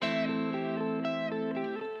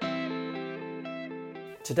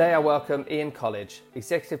Today I welcome Ian College,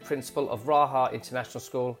 Executive Principal of Raha International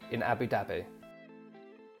School in Abu Dhabi.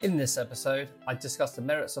 In this episode, I discuss the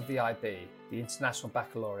merits of the IB, the International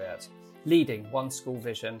Baccalaureate, leading one school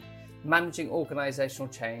vision, managing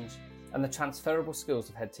organisational change, and the transferable skills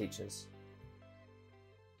of head teachers.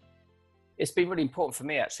 It's been really important for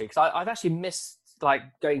me actually, because I've actually missed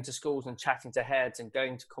going to schools and chatting to heads and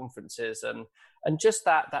going to conferences and just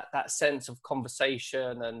that sense of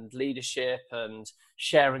conversation and leadership and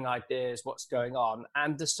sharing ideas, what's going on,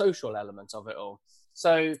 and the social element of it all.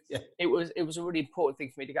 So it was a really important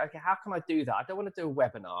thing for me to go, okay, how can I do that? I don't want to do a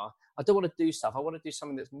webinar. I don't want to do stuff. I want to do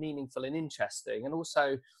something that's meaningful and interesting, and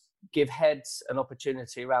also give heads an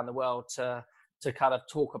opportunity around the world to kind of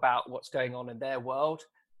talk about what's going on in their world,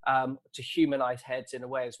 to humanize heads in a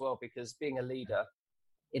way as well, because being a leader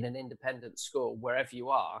in an independent school, wherever you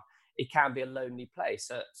are, it can be a lonely place.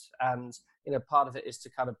 And, part of it is to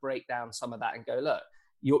kind of break down some of that and go, look,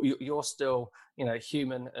 you're still,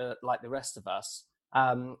 human like the rest of us.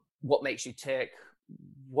 What makes you tick?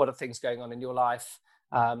 What are things going on in your life?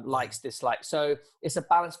 Likes, dislikes. So it's a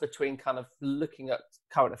balance between kind of looking at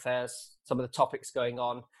current affairs, some of the topics going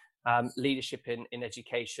on, leadership in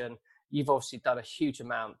education. You've obviously done a huge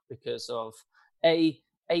amount because of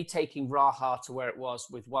taking Raha to where it was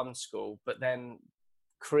with one school, but then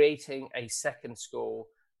creating a second school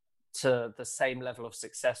to the same level of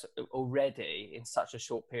success already in such a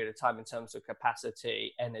short period of time in terms of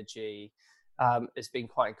capacity, energy. It's been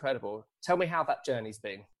quite incredible. Tell me how that journey's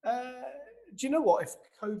been. Do you know what? If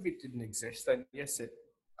COVID didn't exist, then yes,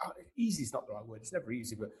 easy is not the right word. It's never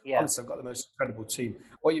easy, but honestly, I've got the most incredible team.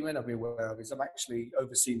 What you may not be aware of is I'm actually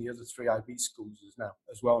overseeing the other three IB schools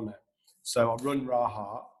as well now. So I run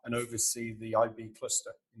Raha and oversee the IB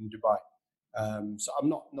cluster in Dubai. So I'm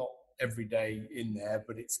not every day in there,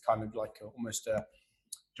 but it's kind of like almost a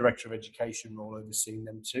director of education role overseeing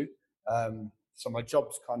them too. So my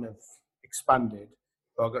job's kind of expanded,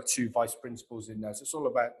 but I've got two vice principals in there. So it's all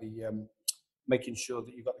about the making sure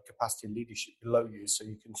that you've got the capacity and leadership below you so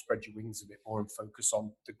you can spread your wings a bit more and focus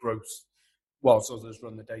on the growth whilst others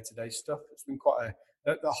run the day-to-day stuff. It's been quite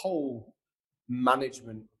the whole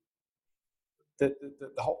management. The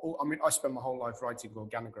whole, I spend my whole life writing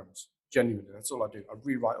organograms. Genuinely, that's all I do. I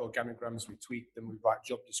rewrite organograms, we tweak them, we write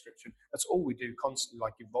job description. That's all we do, constantly,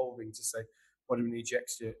 like evolving to say, what do we need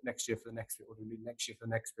next year for the next bit? What do we need next year for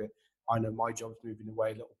the next bit? I know my job's moving away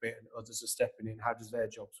a little bit, and others are stepping in. How does their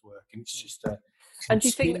jobs work? And it's just And do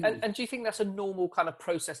you think that's a normal kind of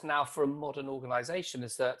process now for a modern organisation?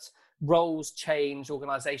 Is that roles change,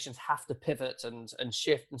 organisations have to pivot and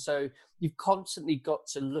shift, and so you've constantly got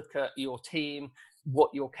to look at your team, what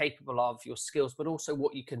you're capable of, your skills, but also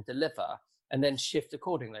what you can deliver, and then shift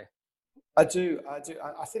accordingly. I do.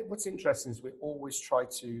 I think what's interesting is we always try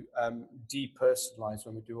to depersonalize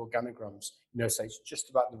when we do organograms. Say it's just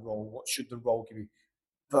about the role. What should the role give you?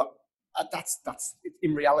 But that's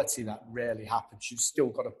in reality that rarely happens. You've still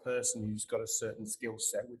got a person who's got a certain skill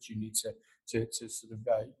set which you need to sort of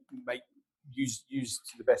use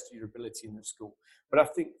to the best of your ability in the school. But I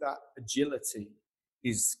think that agility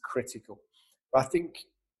is critical. But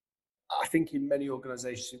I think in many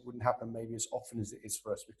organizations it wouldn't happen maybe as often as it is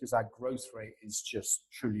for us, because our growth rate is just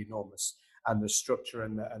truly enormous, and the structure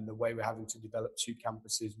and the way we're having to develop two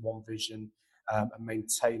campuses, one vision, and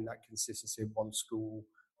maintain that consistency of one school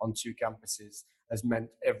on two campuses has meant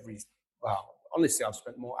honestly, I've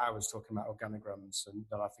spent more hours talking about organograms than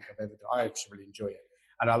I think I've ever done. I actually really enjoy it,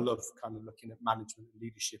 and I love kind of looking at management and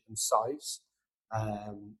leadership and size,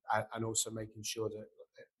 and also making sure that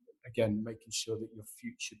you're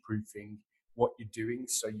future-proofing what you're doing,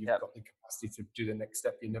 so you've got the capacity to do the next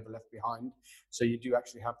step. You're never left behind. So you do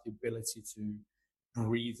actually have the ability to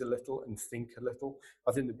breathe a little and think a little.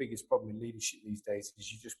 I think the biggest problem in leadership these days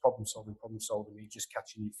is you're just problem solving, you're just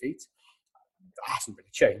catching your feet. It hasn't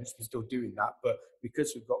really changed. We're still doing that, but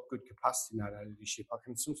because we've got good capacity now in our leadership, I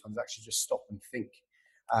can sometimes actually just stop and think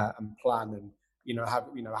and plan and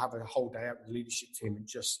have a whole day out with the leadership team and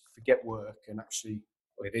just forget work and actually.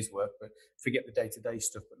 Well, it is work, but forget the day-to-day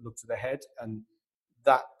stuff, but look to the head, and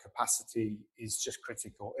that capacity is just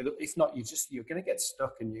critical. If not, you're going to get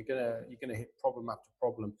stuck, and you're going to hit problem after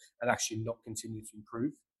problem, and actually not continue to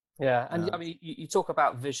improve. Yeah, and I mean, you talk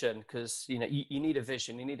about vision, because you need a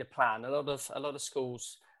vision, you need a plan. A lot of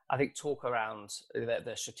schools, I think, talk around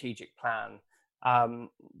their strategic plan,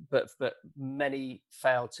 but many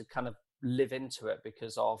fail to kind of live into it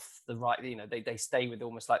because of the right, they stay with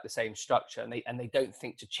almost like the same structure, and they don't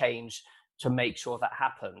think to change to make sure that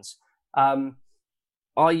happens.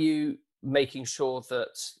 Are you making sure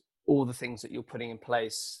that all the things that you're putting in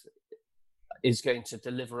place is going to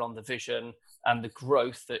deliver on the vision and the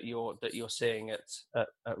growth that you're seeing at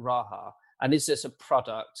Raha? And is this a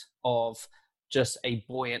product of just a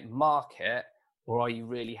buoyant market, or are you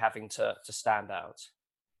really having to stand out?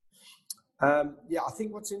 Yeah, I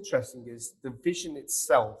think what's interesting is the vision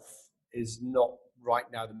itself is not right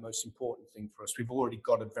now the most important thing for us. We've already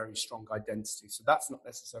got a very strong identity, so that's not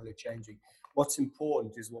necessarily changing. What's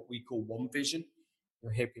important is what we call One Vision.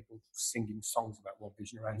 You'll hear people singing songs about One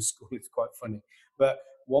Vision around the school. It's quite funny. But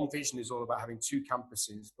One Vision is all about having two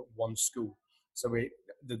campuses, but one school. So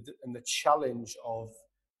the challenge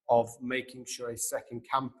of making sure a second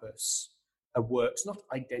campus works not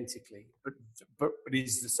identically, but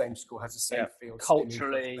is the same school, has the same feel,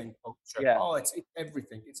 culturally, same culture. Oh, it's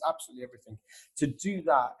everything. It's absolutely everything. To do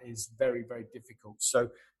that is very, very difficult. So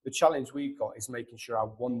the challenge we've got is making sure our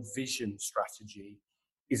One Vision strategy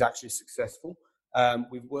is actually successful.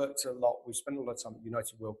 We've worked a lot. We've spent a lot of time at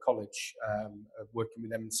United World College, working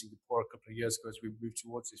with them in Singapore a couple of years ago as we moved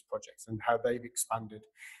towards this project, and how they've expanded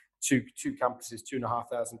two campuses,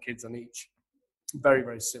 2,500 kids on each. Very,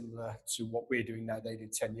 very similar to what we're doing now. They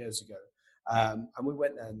did 10 years ago. And we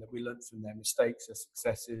went there and we learned from their mistakes, their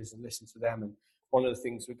successes, and listened to them. And one of the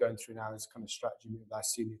things we're going through now is kind of strategy with our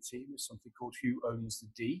senior team is something called Who Owns the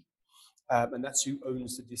D? And that's who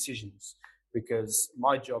owns the decisions. Because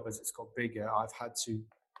my job, as it's got bigger, I've had to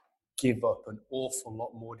give up an awful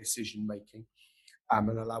lot more decision making and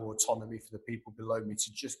allow autonomy for the people below me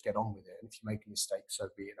to just get on with it. And if you make a mistake, so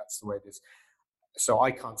be it. That's the way it is. So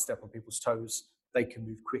I can't step on people's toes. They can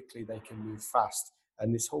move quickly, they can move fast.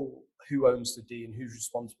 And this whole who owns the D and who's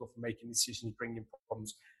responsible for making decisions, bringing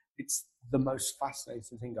problems, it's the most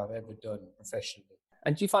fascinating thing I've ever done professionally.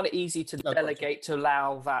 And do you find it easy to delegate to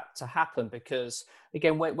allow that to happen? Because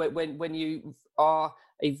again, when you are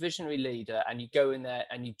a visionary leader and you go in there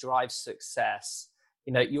and you drive success,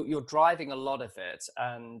 you know, you're driving a lot of it,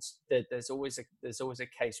 and there's always a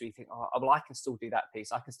case where you think, oh, well, I can still do that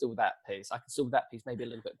piece, I can still do that piece, I can still do that piece maybe a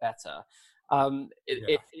little bit better.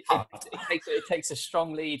 It takes a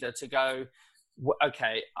strong leader to go,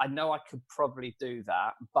 okay, I know I could probably do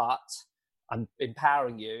that, but I'm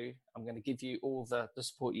empowering you. I'm going to give you all the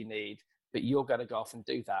support you need, but you're going to go off and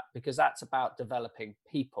do that, because that's about developing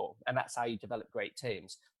people, and that's how you develop great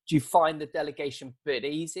teams. Do you find the delegation bit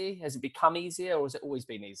easy? Has it become easier, or has it always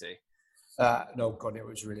been easy? No, God, it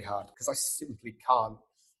was really hard, because I simply can't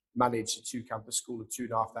manage a two-campus school of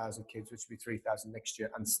 2,500 kids, which will be 3,000 next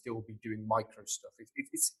year, and still be doing micro stuff.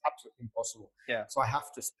 It's absolutely impossible. Yeah. So I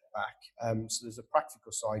have to step back. So there's a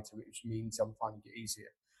practical side to it, which means I'm finding it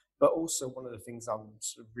easier. But also, one of the things I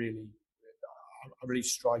really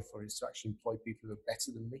strive for is to actually employ people who are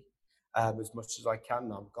better than me as much as I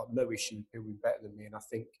can. I've got no issue with people who are better than me, and I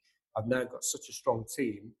think I've now got such a strong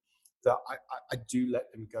team that I do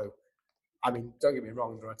let them go. I mean, don't get me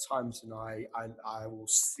wrong, there are times when I will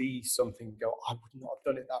see something and go, I would not have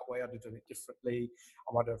done it that way, I'd have done it differently,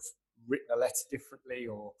 I might have written a letter differently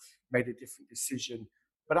or made a different decision.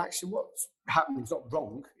 But actually what's happening is not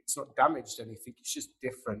wrong, it's not damaged anything, it's just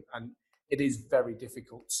different. And it is very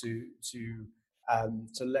difficult to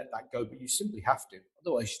let that go, but you simply have to.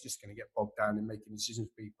 Otherwise, you're just going to get bogged down in making decisions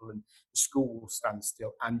for people, and the school will stand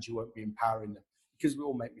still, and you won't be empowering them, because we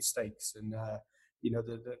all make mistakes. And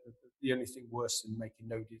the only thing worse than making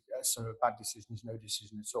a bad decision is no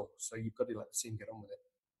decision at all. So you've got to let the team get on with it.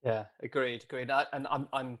 Yeah, agreed. And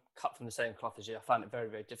I'm cut from the same cloth as you. I found it very,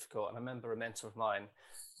 very difficult. And I remember a mentor of mine,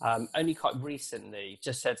 only quite recently,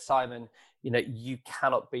 just said, Simon, you know, you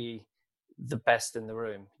cannot be the best in the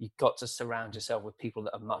room. You've got to surround yourself with people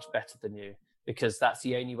that are much better than you, because that's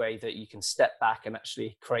the only way that you can step back and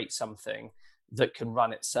actually create something that can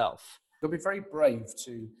run itself. You'll be very brave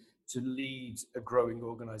to lead a growing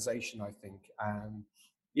organization, I think. And,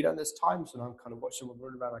 you know, there's times when I'm kind of watching someone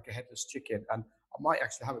run around like a headless chicken, and I might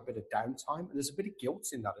actually have a bit of downtime. And there's a bit of guilt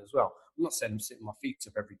in that as well. I'm not saying I'm sitting my feet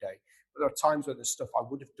up every day, but there are times where there's stuff I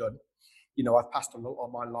would have done. You know, I've passed on a lot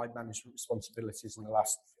of my line management responsibilities in the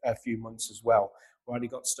last few months as well, where I only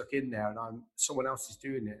got stuck in there, and someone else is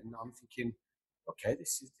doing it. And I'm thinking, okay,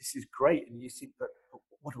 this is great. And you think, but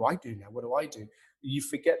what do I do now? What do I do? You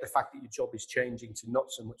forget the fact that your job is changing to not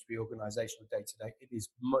so much be organizational day to day. It is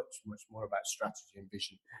much, much more about strategy and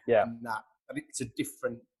vision. Yeah. And it's a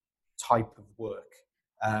different type of work.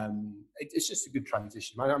 It's just a good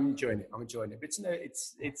transition. I'm enjoying it. But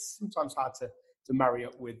it's sometimes hard to marry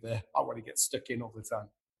up with I want to get stuck in all the time.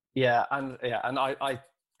 Yeah, and I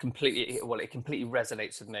completely, it completely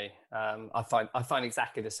resonates with me. I find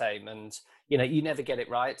exactly the same. And you know, you never get it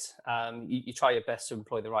right. You try your best to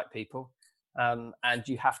employ the right people, and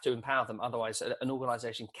you have to empower them. Otherwise, an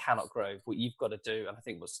organization cannot grow. What you've got to do, and I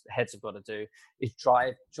think what heads have got to do, is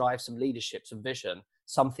drive some leadership, some vision,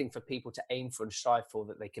 something for people to aim for and strive for,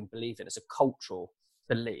 that they can believe in. It's a cultural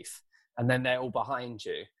belief, and then they're all behind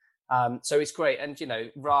you. So it's great. And,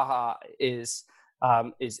 Raha is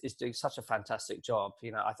doing such a fantastic job.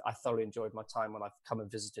 I thoroughly enjoyed my time when I've come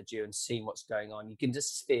and visited you and seen what's going on. You can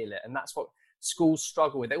just feel it. And that's what schools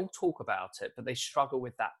struggle with. They all talk about it, but they struggle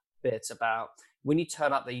with that bit about when you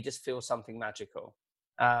turn up there, you just feel something magical.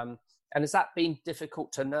 And has that been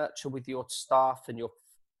difficult to nurture with your staff and your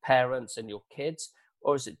parents and your kids?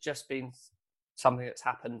 Or has it just been something that's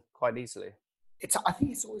happened quite easily? I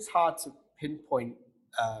think it's always hard to pinpoint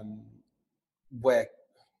where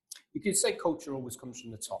you can say culture always comes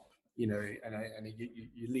from the top, and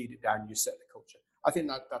you lead it down, you set the culture. I think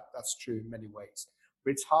that's true in many ways,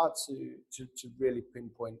 but it's hard to really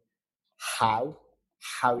pinpoint how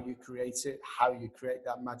you create it, how you create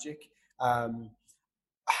that magic. And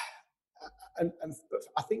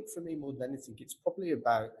I think for me, more than anything, it's probably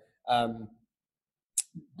about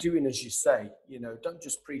doing as you say. Don't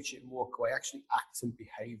just preach it and walk away. Actually act and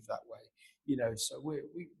behave that way. So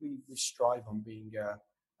we strive on being a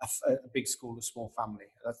big school, a small family.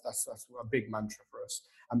 That's a big mantra for us.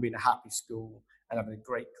 And being a happy school and having a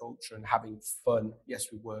great culture and having fun.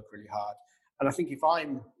 Yes, we work really hard. And I think if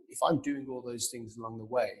I'm doing all those things along the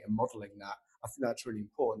way and modeling that, I think that's really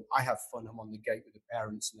important. I have fun. I'm on the gate with the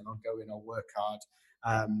parents, and then I'll go in, I'll work hard.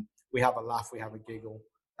 We have a laugh, we have a giggle.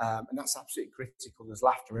 And that's absolutely critical. There's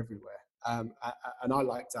laughter everywhere. And I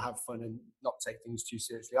like to have fun and not take things too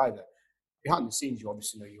seriously either. Behind the scenes, you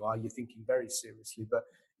obviously know you are. You're thinking very seriously. But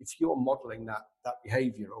if you're modeling that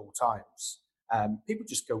behavior at all times, people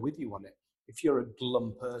just go with you on it. If you're a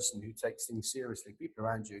glum person who takes things seriously, people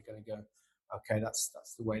around you are going to go, okay, that's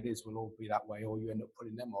the way it is. We'll all be that way, or you end up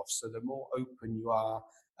putting them off. So the more open you are,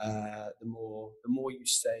 the more you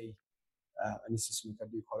say, and this is something I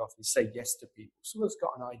do quite often, say yes to people. Someone's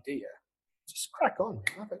got an idea, just crack on.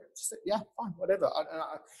 Just say, yeah, fine, whatever.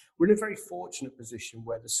 We're in a very fortunate position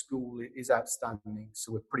where the school is outstanding,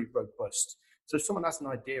 so we're pretty robust. So if someone has an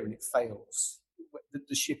idea and it fails,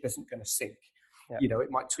 the ship isn't going to sink. Yeah.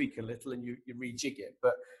 It might tweak a little and you rejig it.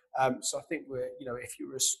 But so I think if you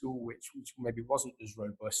were a school which maybe wasn't as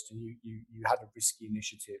robust and you had a risky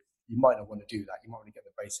initiative, you might not want to do that. You might want to get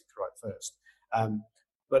the basics right first.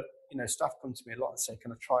 But staff come to me a lot and say,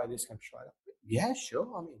 "Can I try this? Can I try that?" Yeah, sure.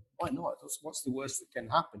 I mean, why not? What's the worst that can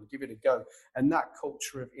happen? Give it a go. And that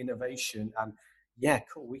culture of innovation and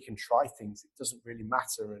cool, we can try things. It doesn't really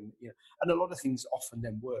matter, and a lot of things often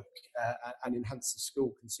then work and enhance the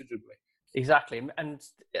school considerably. Exactly. And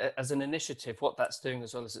as an initiative, what that's doing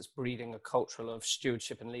as well is it's breeding a culture of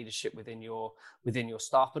stewardship and leadership within your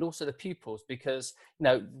staff, but also the pupils, because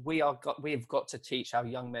we have got to teach our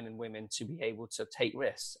young men and women to be able to take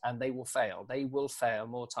risks, and they will fail. They will fail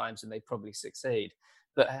more times than they probably succeed.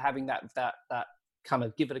 But having that kind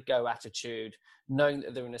of give it a go attitude, knowing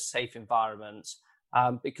that they're in a safe environment,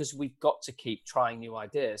 because we've got to keep trying new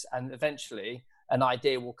ideas, and eventually an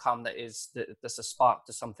idea will come that's a spark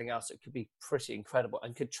to something else that could be pretty incredible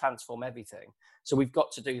and could transform everything. So we've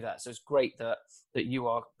got to do that. So it's great that you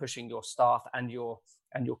are pushing your staff and your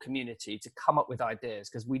community to come up with ideas,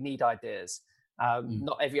 because we need ideas.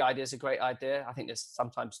 Not every idea is a great idea. I think there's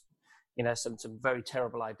sometimes, some very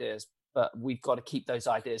terrible ideas, but we've got to keep those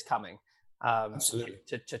ideas coming. Absolutely.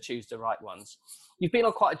 To choose the right ones. You've been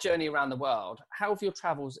on quite a journey around the world. How have your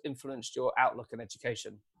travels influenced your outlook on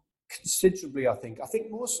education? Considerably, I think.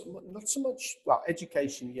 More, not so much, well,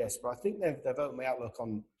 education, yes, but I think they've opened my outlook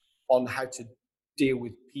on how to deal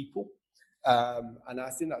with people. And I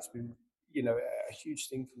think that's been, a huge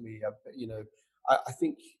thing for me. I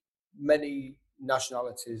think many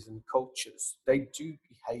nationalities and cultures, they do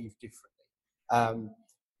behave differently.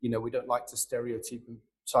 We don't like to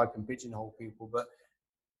stereotype and pigeonhole people, but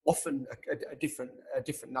often a different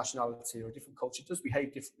nationality or a different culture does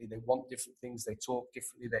behave differently. They want different things, they talk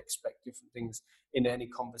differently, they expect different things in any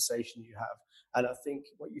conversation you have. And I think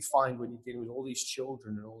what you find when you're dealing with all these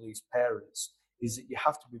children and all these parents is that you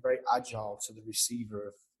have to be very agile to the receiver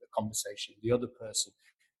of the conversation, the other person.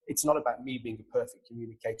 It's not about me being a perfect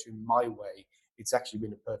communicator in my way. It's actually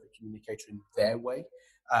being a perfect communicator in their way.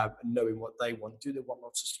 And knowing what they want. Do they want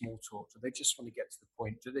lots of small talk? Do they just want to get to the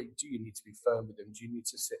point? Do you need to be firm with them? Do you need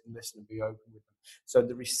to sit and listen and be open with them? So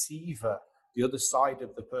the receiver, the other side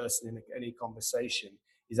of the person in any conversation,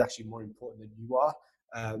 is actually more important than you are.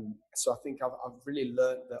 So I think I've really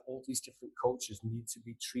learned that all these different cultures need to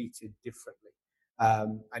be treated differently.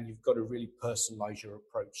 And you've got to really personalize your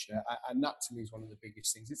approach. And that to me is one of the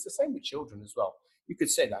biggest things. It's the same with children as well. You could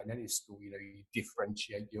say that in any school. You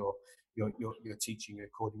differentiate your teaching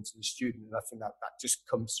according to the student, and I think that just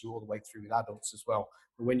comes through all the way through with adults as well.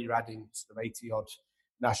 But when you're adding sort of 80 odd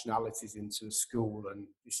nationalities into a school, and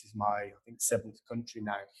this is my, I think, seventh country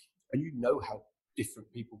now, and you know how different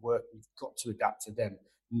people work, you've got to adapt to them,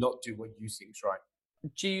 not do what you think's right.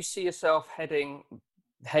 Do you see yourself heading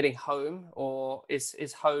home, or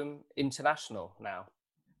is home international now?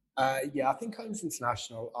 Yeah, I think home's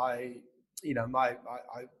international. I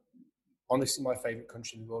honestly, my favourite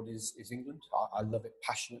country in the world is England. I love it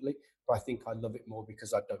passionately, but I think I love it more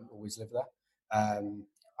because I don't always live there. I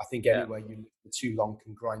think Yeah. anywhere you live for too long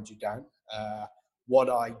can grind you down. What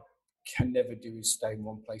I can never do is stay in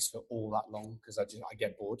one place for all that long, because I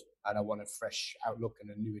get bored and I want a fresh outlook and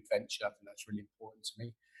a new adventure. I think that's really important to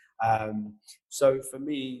me. So for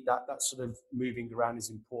me, that sort of moving around is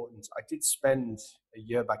important. I did spend a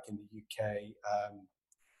year back in the UK. I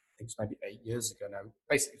think it's maybe 8 years ago now.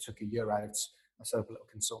 Basically took a year out. I set up a little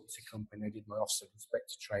consultancy company. I did my officer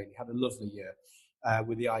inspector training. Had a lovely year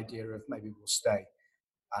with the idea of maybe we'll stay.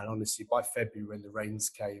 And honestly, by February, when the rains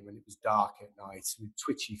came and it was dark at night, with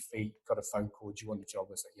twitchy feet, got a phone call, do you want a job?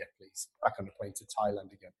 I was like, yeah, please. Back on the plane to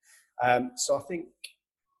Thailand again. So I think,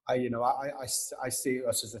 I see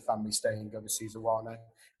us as a family staying overseas a while now.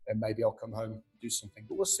 And maybe I'll come home, do something.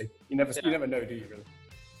 But we'll see. You never know, do you, really?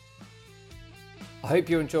 I hope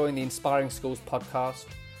you're enjoying the Inspiring Schools podcast.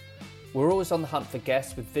 We're always on the hunt for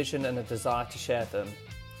guests with vision and a desire to share them.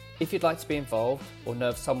 If you'd like to be involved or know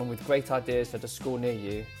of someone with great ideas at a school near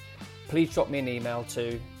you, please drop me an email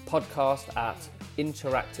to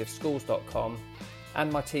podcast@interactiveschools.com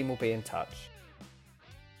and my team will be in touch.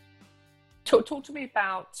 Talk to me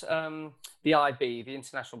about the IB, the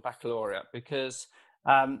International Baccalaureate, because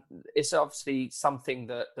it's obviously something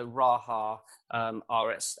that the RAHA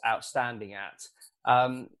are outstanding at.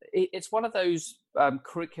 It's one of those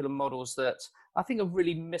curriculum models that I think are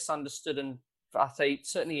really misunderstood, and I say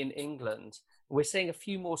certainly in England, we're seeing a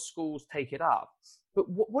few more schools take it up. But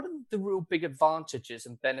what are the real big advantages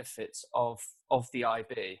and benefits of the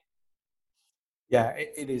IB? Yeah,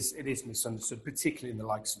 it is misunderstood, particularly in the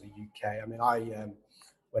likes of the UK. I mean,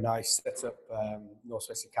 when I set up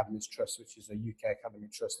Northwest Academies Trust, which is a UK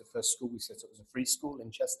academic trust, the first school we set up was a free school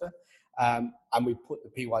in Chester, and we put the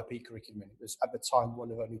PYP curriculum in. It was at the time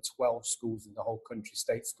one of only 12 schools in the whole country,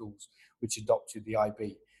 state schools, which adopted the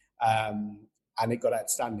IB, and it got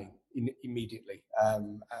outstanding immediately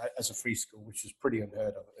as a free school, which was pretty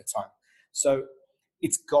unheard of at the time. So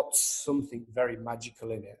it's got something very magical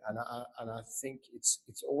in it, and I think it's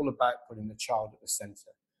all about putting the child at the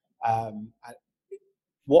centre. And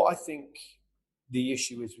what I think the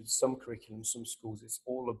issue is with some curriculum, some schools, it's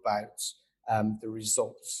all about the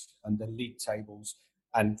results and the league tables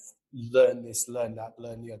and learn this, learn that,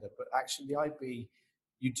 learn the other. But actually, the IB,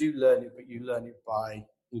 you do learn it, but you learn it by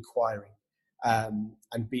inquiring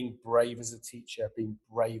and being brave as a teacher, being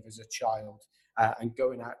brave as a child, and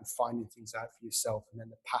going out and finding things out for yourself. And then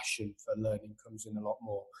the passion for learning comes in a lot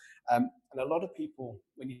more. And a lot of people,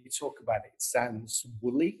 when you talk about it, it sounds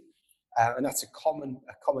woolly. And that's a common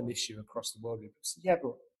issue across the world. People say, yeah,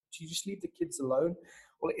 but do you just leave the kids alone?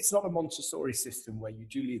 Well, it's not a Montessori system where you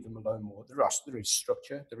do leave them alone more. There is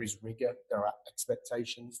structure, there is rigor, there are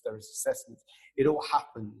expectations, there is assessment. It all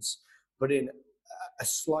happens, but in a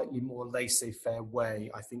slightly more laissez-faire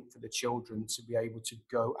way, I think, for the children to be able to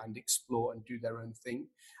go and explore and do their own thing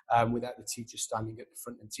without the teacher standing at the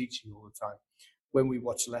front and teaching all the time. When we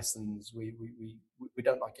watch lessons, we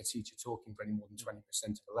don't like a teacher talking for any more than 20%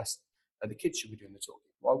 of the lesson. The kids should be doing the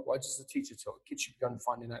talking. Why does the teacher talk? Kids should be going and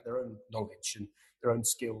finding out their own knowledge and their own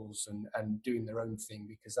skills and doing their own thing,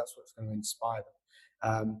 because that's what's going to inspire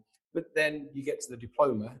them. But then you get to the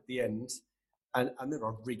diploma at the end, and there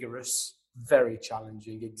are rigorous, very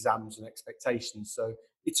challenging exams and expectations. So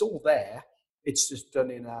it's all there. It's just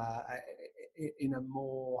done in a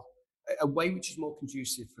way which is more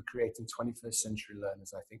conducive for creating 21st century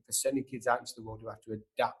learners, I think, for sending kids out into the world who have to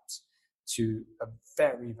adapt to a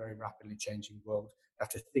very, very rapidly changing world. They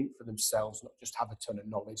have to think for themselves, not just have a ton of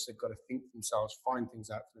knowledge. They've got to think for themselves, find things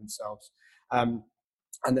out for themselves. And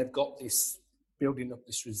they've got this building up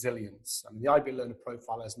this resilience. I mean, the IB Learner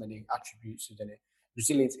Profile has many attributes within it.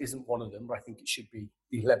 Resilience isn't one of them, but I think it should be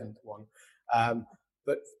the 11th one.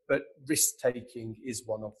 But risk-taking is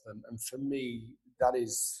one of them. And for me, that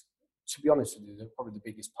is, to be honest with you, probably the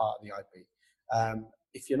biggest part of the IB.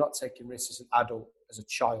 If you're not taking risks as an adult, as a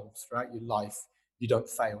child, throughout your life, you don't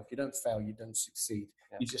fail. If you don't fail, you don't succeed.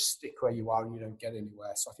 Yeah. You just stick where you are and you don't get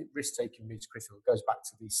anywhere. So I think risk-taking is critical. It goes back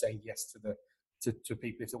to the saying yes to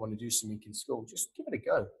people if they want to do something in school. Just give it a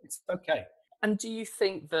go. It's okay. And do you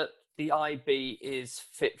think that the IB is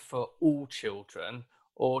fit for all children,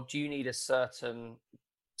 or do you need a certain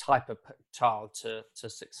type of child to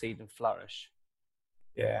succeed and flourish?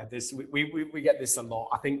 Yeah, we get this a lot.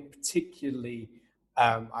 I think particularly,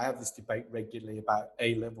 I have this debate regularly about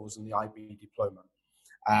A levels and the IB diploma.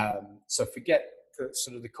 So forget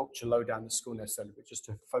the culture low down the school necessarily, but just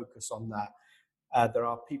to focus on that. There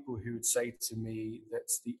are people who would say to me that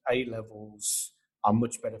the A levels are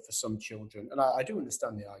much better for some children, and I do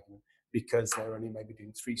understand the argument because they're only maybe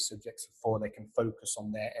doing 3 subjects or 4. They can focus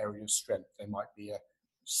on their area of strength. They might be a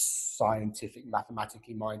scientific,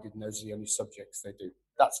 mathematically minded, and those are the only subjects they do.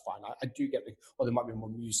 That's fine. I do get the, or they might be more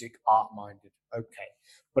music, art minded. Okay,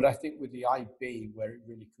 but I think with the IB, where it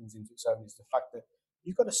really comes into its own, is the fact that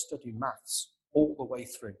you've got to study maths all the way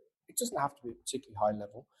through. It doesn't have to be a particularly high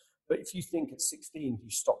level. But if you think at 16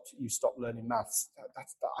 you stop learning maths,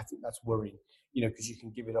 I think that's worrying, because you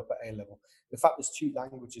can give it up at A level. The fact there's 2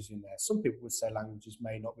 languages in there, some people would say languages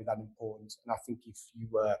may not be that important. And I think if you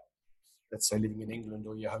were, let's say, living in England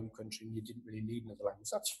or your home country and you didn't really need another language,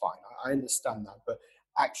 that's fine. I understand that. But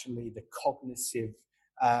actually the cognitive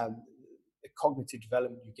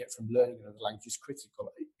development you get from learning another language is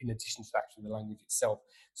critical, in addition to actually the language itself.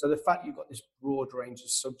 So the fact you've got this broad range of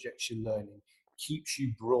subjects you're learning keeps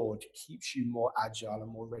you broad, keeps you more agile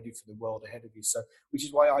and more ready for the world ahead of you. So, which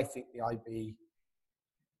is why I think I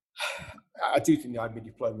do think the IB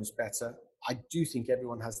diploma is better. I do think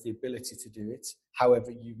everyone has the ability to do it. However,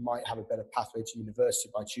 you might have a better pathway to university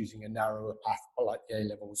by choosing a narrower path like the A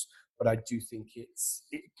levels. But I do think it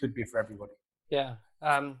could be for everybody. Yeah.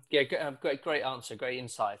 Great answer, great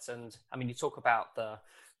insights. And I mean, you talk about the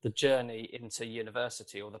journey into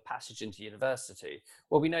university or the passage into university.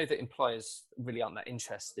 Well, we know that employers really aren't that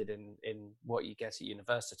interested in what you get at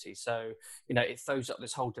university. So, it throws up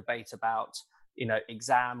this whole debate about,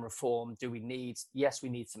 exam reform. Yes, we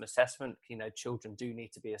need some assessment. Children do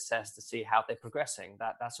need to be assessed to see how they're progressing.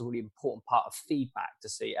 That's a really important part of feedback to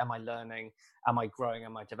see, am I learning? Am I growing?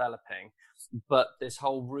 Am I developing? But this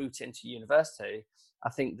whole route into university, I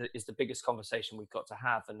think that is the biggest conversation we've got to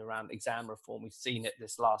have. And around exam reform, we've seen it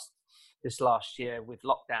this last year with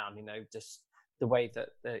lockdown, just the way that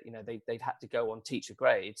they'd had to go on teacher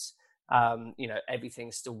grades.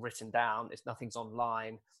 Everything's still written down. Nothing's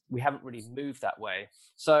online. We haven't really moved that way.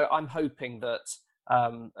 So I'm hoping that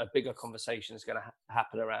a bigger conversation is going to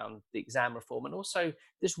happen around the exam reform and also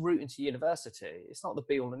this route into university. It's not the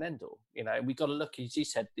be all and end all. We've got to look, as you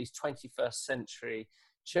said, these 21st century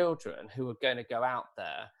children who are going to go out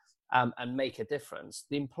there and make a difference.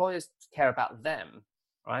 The employers care about them,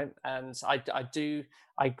 right? And I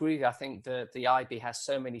agree. I think that the IB has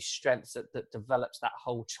so many strengths that develops that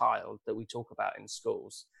whole child that we talk about in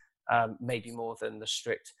schools, maybe more than the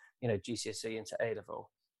strict, GCSE into A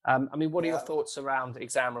level. What are your thoughts around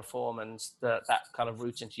exam reform and that kind of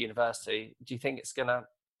route into university? Do you think it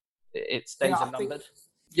stays unnumbered?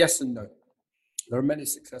 Yes and no. There are many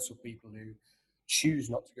successful people who choose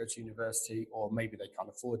not to go to university, or maybe they can't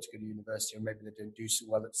afford to go to university, or maybe they don't do so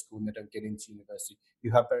well at school and they don't get into university,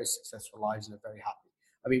 who have very successful lives and are very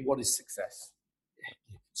happy. What is success?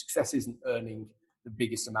 Success isn't earning the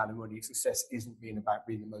biggest amount of money. Success isn't about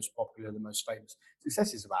being the most popular, the most famous.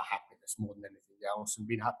 Success is about happiness more than anything else, and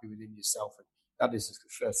being happy within yourself. And that is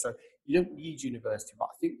success. So you don't need university, but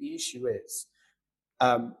I think the issue is,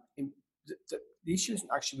 the issue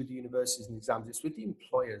isn't actually with the universities and exams, it's with the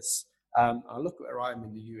employers. I look at where I am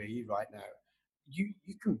in the UAE right now. You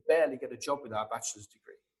can barely get a job without a bachelor's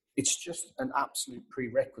degree. It's just an absolute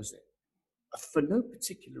prerequisite for no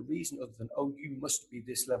particular reason other than, you must be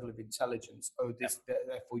this level of intelligence.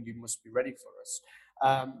 Therefore you must be ready for us.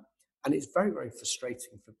 And it's very, very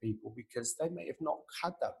frustrating for people because they may have not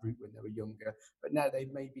had that route when they were younger, but now they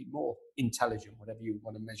may be more intelligent, whatever you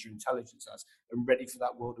want to measure intelligence as, and ready for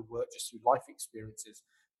that world of work just through life experiences.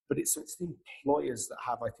 But it's the employers that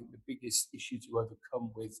have, I think, the biggest issue to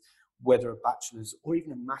overcome with whether a bachelor's or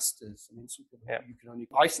even a master's. You can only.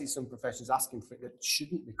 I see some professions asking for it that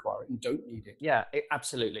shouldn't require it and don't need it. Yeah,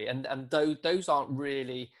 absolutely. And those aren't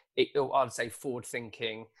really, I'd say,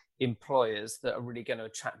 forward-thinking employers that are really going to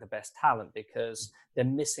attract the best talent, because they're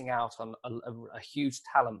missing out on a huge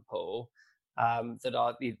talent pool that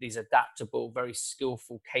are these adaptable, very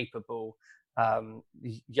skillful, capable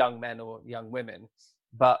young men or young women.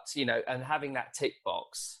 But, and having that tick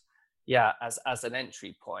box, as an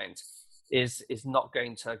entry point is not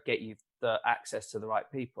going to get you the access to the right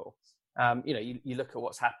people. You look at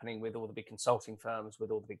what's happening with all the big consulting firms,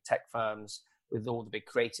 with all the big tech firms, with all the big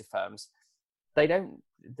creative firms. They don't,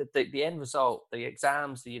 the end result, the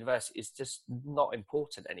exams, the university is just not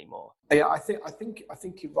important anymore. Yeah, I think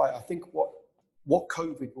you're right. I think what what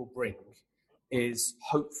COVID will bring is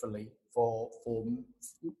hopefully for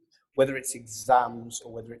whether it's exams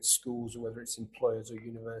or whether it's schools or whether it's employers or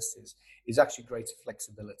universities, is actually greater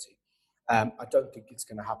flexibility. I don't think it's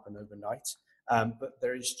going to happen overnight, but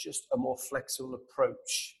there is just a more flexible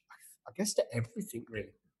approach, I guess, to everything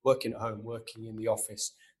really. Working at home, working in the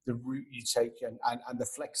office, the route you take, and the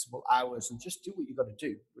flexible hours, and just do what you got to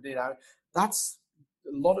do. But, that's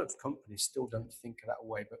a lot of companies still don't think of that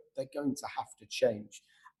way, but they're going to have to change.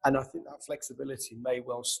 And I think that flexibility may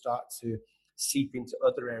well start to seep into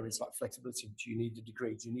other areas like flexibility. Do you need a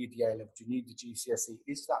degree? Do you need the A-level? Do you need the GCSE?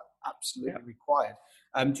 Is that absolutely required?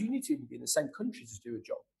 Do you need to even be in the same country to do a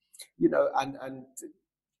job? And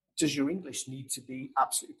does your English need to be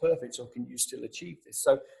absolutely perfect, or can you still achieve this?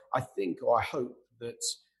 So I think, or I hope, that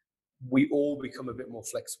we all become a bit more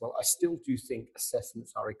flexible. I still do think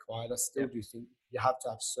assessments are required. I still do think you have to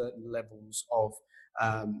have certain levels of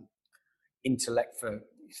intellect for, I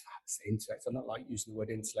say intellect, I don't like using the word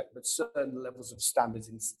intellect, but certain levels of standards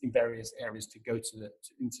in various areas to go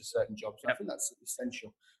into certain jobs. I think that's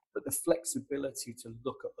essential. But the flexibility to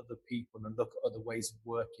look at other people and look at other ways of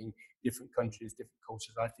working, different countries, different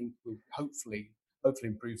cultures, I think will hopefully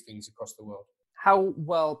improve things across the world. How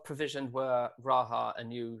well provisioned were Raha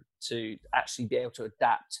and you to actually be able to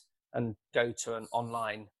adapt and go to an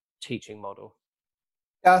online teaching model?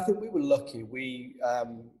 Yeah, I think we were lucky. We've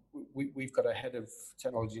got a head of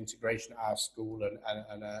technology integration at our school, and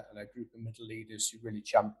a group of middle leaders who really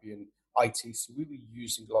champion IT. So we were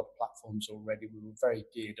using a lot of platforms already. We were very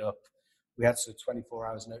geared up. We had sort of 24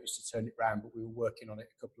 hours notice to turn it around, but we were working on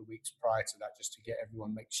it a couple of weeks prior to that, just to get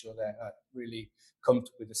everyone, make sure they're really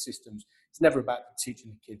comfortable with the systems. It's never about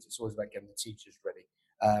teaching the kids. It's always about getting the teachers ready.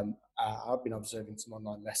 I've been observing some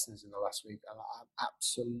online lessons in the last week, and I'm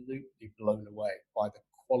absolutely blown away by the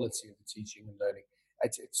quality of the teaching and learning. I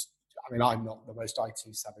mean, I'm not the most IT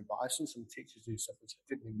savvy, but I've seen some teachers do stuff which I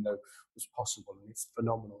didn't even know was possible, and it's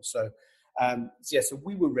phenomenal. So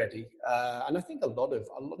we were ready, and I think a lot of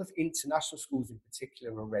international schools in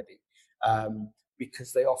particular are ready,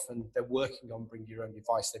 because they're working on bring your own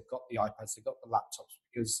device. They've got the iPads, they've got the laptops,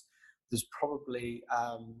 because there's probably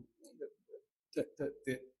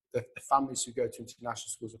the families who go to international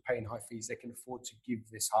schools are paying high fees. They can afford to give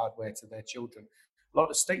this hardware to their children. A lot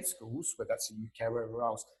of state schools, whether that's in the UK or wherever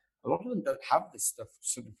else, a lot of them don't have this stuff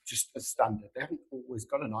sort of just as standard. They haven't always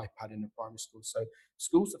got an iPad in a primary school. So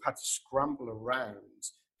schools have had to scramble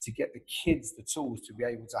around to get the kids the tools to be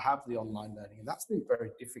able to have the online learning. And that's been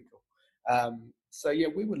very difficult.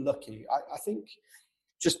 We were lucky. I think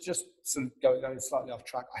just sort of going slightly off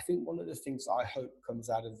track, I think one of the things that I hope comes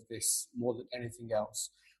out of this more than anything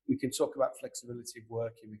else, we can talk about flexibility of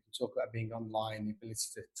working, we can talk about being online, the ability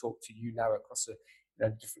to talk to you now across a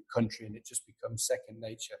different country, and it just becomes second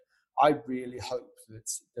nature. I really hope that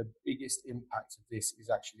the biggest impact of this is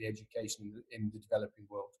actually education in the developing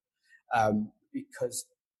world, because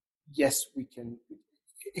yes, we can.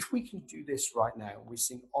 If we can do this right now, we're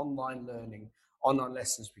seeing online learning, online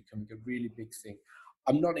lessons becoming a really big thing.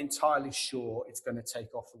 I'm not entirely sure it's going to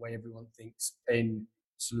take off the way everyone thinks in,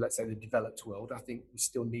 so let's say, the developed world. I think we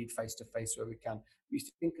still need face-to-face where we can. We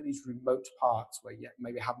think of these remote parts where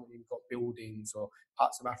maybe haven't even got buildings, or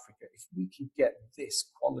parts of Africa. If we can get this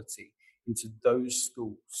quality into those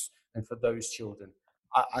schools and for those children,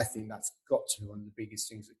 I think that's got to be one of the biggest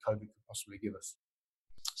things that COVID could possibly give us.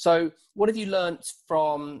 So what have you learnt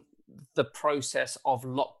from the process of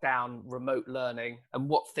lockdown remote learning, and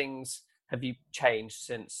what things have you changed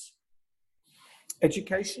since?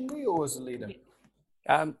 Educationally or as a leader?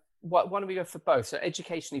 Why don't we go for both? So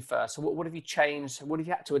educationally first. So what have you changed? What have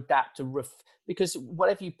you had to adapt to? Because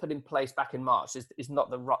whatever you put in place back in March is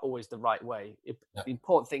not always the right way. The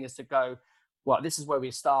important thing is to go, well, this is where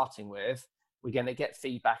we're starting with. We're going to get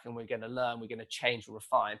feedback, and we're going to learn. We're going to change or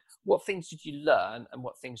refine. What things did you learn, and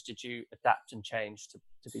what things did you adapt and change to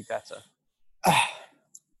be better?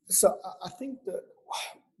 So I think that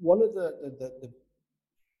one of the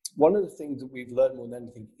things that we've learned more than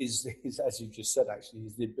anything is, as you just said, actually,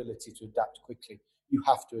 is the ability to adapt quickly. You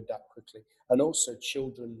have to adapt quickly. And also,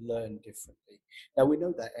 children learn differently. Now, we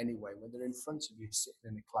know that anyway. When they're in front of you sitting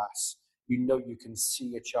in a class, you can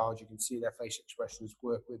see a child, you can see their facial expressions,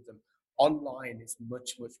 work with them. Online, it's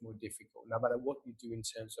much, much more difficult, no matter what you do in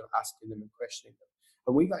terms of asking them and questioning them.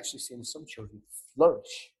 And we've actually seen some children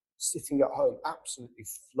flourish, sitting at home, absolutely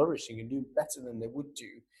flourishing and doing better than they would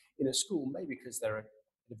do in a school, maybe because they're a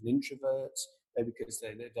bit of an introvert, maybe because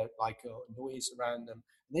they don't like noise around them,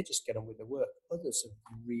 and they just get on with their work. Others have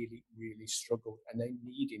really, really struggled, and they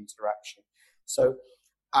need interaction. So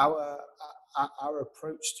our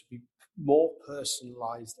approach to be more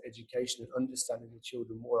personalized education and understanding the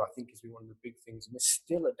children more, I think, has been one of the big things, and we're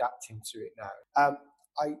still adapting to it now.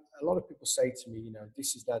 A lot of people say to me,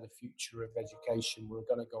 this is now the future of education. We're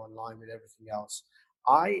going to go online with everything else.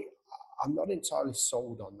 I'm not entirely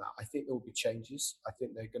sold on that. I think there will be changes. I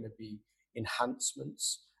think there are going to be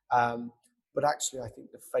enhancements. But actually, I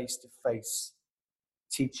think the face-to-face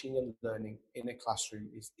teaching and learning in a classroom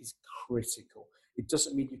is critical. It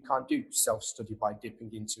doesn't mean you can't do self-study by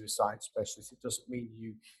dipping into a science specialist. It doesn't mean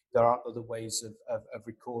there aren't other ways of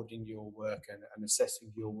recording your work and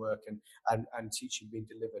assessing your work and teaching being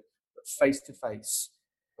delivered. But face-to-face,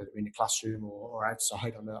 whether in a classroom or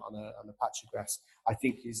outside on a patch of grass, I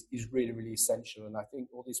think is really, really essential. And I think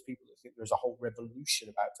all these people that think there's a whole revolution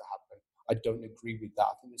about to happen, I don't agree with that.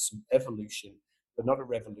 I think there's some evolution, but not a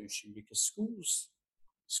revolution, because schools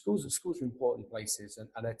are important places,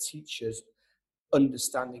 and our teachers'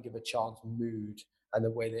 understanding of a child's mood and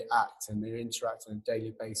the way they act and they interact on a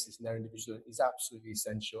daily basis and their individual is absolutely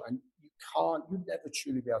essential. And you'll never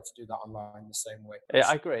truly be able to do that online the same way. Yeah,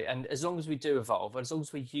 I agree. And as long as we do evolve, as long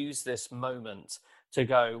as we use this moment to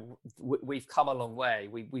go, we've come a long way.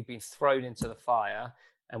 We've been thrown into the fire,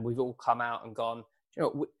 and we've all come out and gone,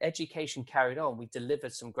 education carried on. We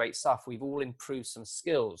delivered some great stuff. We've all improved some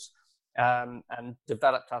skills. And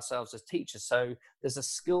developed ourselves as teachers. So there's a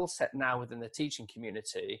skill set now within the teaching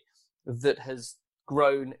community that has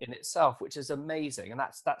grown in itself, which is amazing. And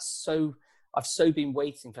that's so, I've so been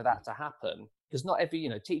waiting for that to happen, because not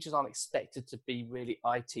every, teachers aren't expected to be really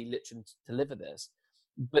IT literate to deliver this,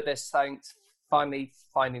 but they're finally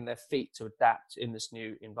finding their feet to adapt in this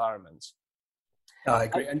new environment. I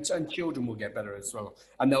agree. And children will get better as well.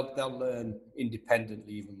 And they'll learn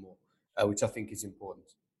independently even more, which I think is important.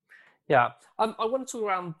 Yeah, I want to talk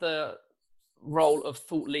around the role of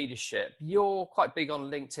thought leadership. You're quite big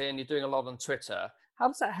on LinkedIn. You're doing a lot on Twitter. How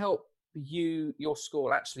does that help your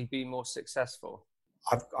school actually be more successful?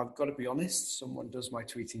 I've got to be honest, someone does my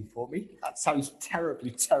tweeting for me. That sounds terribly,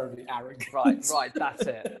 terribly arrogant. Right, that's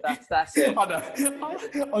it. That's it. I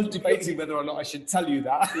know. I was debating whether or not I should tell you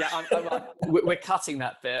that. Yeah, we're cutting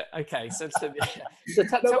that bit. Okay,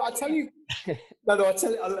 I'll tell you.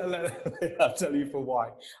 I'll tell you for why.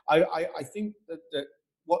 I think that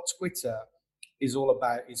what Twitter is all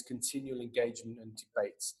about is continual engagement and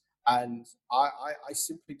debates. And I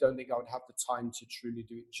simply don't think I would have the time to truly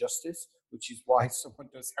do it justice, which is why someone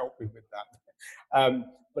does help me with that.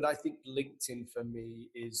 But I think LinkedIn for me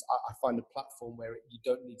is, I find a platform where you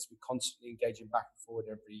don't need to be constantly engaging back and forward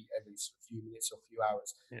every few minutes or few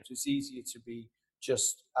hours. Yeah. So it's easier to be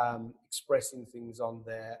just expressing things on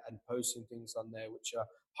there and posting things on there, which are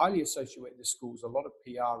highly associated with the schools. A lot of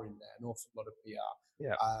PR in there, an awful lot of PR.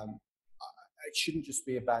 Yeah. It shouldn't just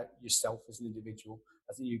be about yourself as an individual.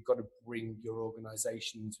 I think you've got to bring your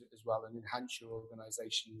organisation into it as well and enhance your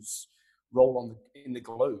organisation's role in the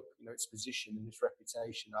globe, its position and its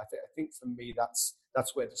reputation. I think for me, that's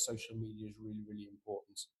where the social media is really, really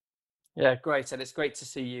important. Yeah, great. And it's great to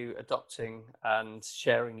see you adopting and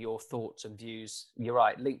sharing your thoughts and views. You're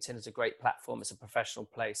right. LinkedIn is a great platform. It's a professional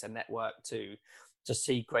place, a network to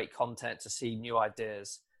see great content, to see new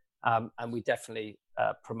ideas. And we definitely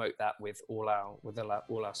promote that with all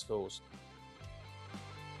our schools.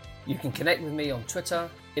 You can connect with me on Twitter,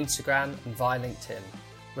 Instagram, and via LinkedIn.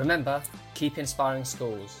 Remember, keep inspiring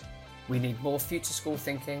schools. We need more future school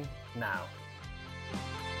thinking now.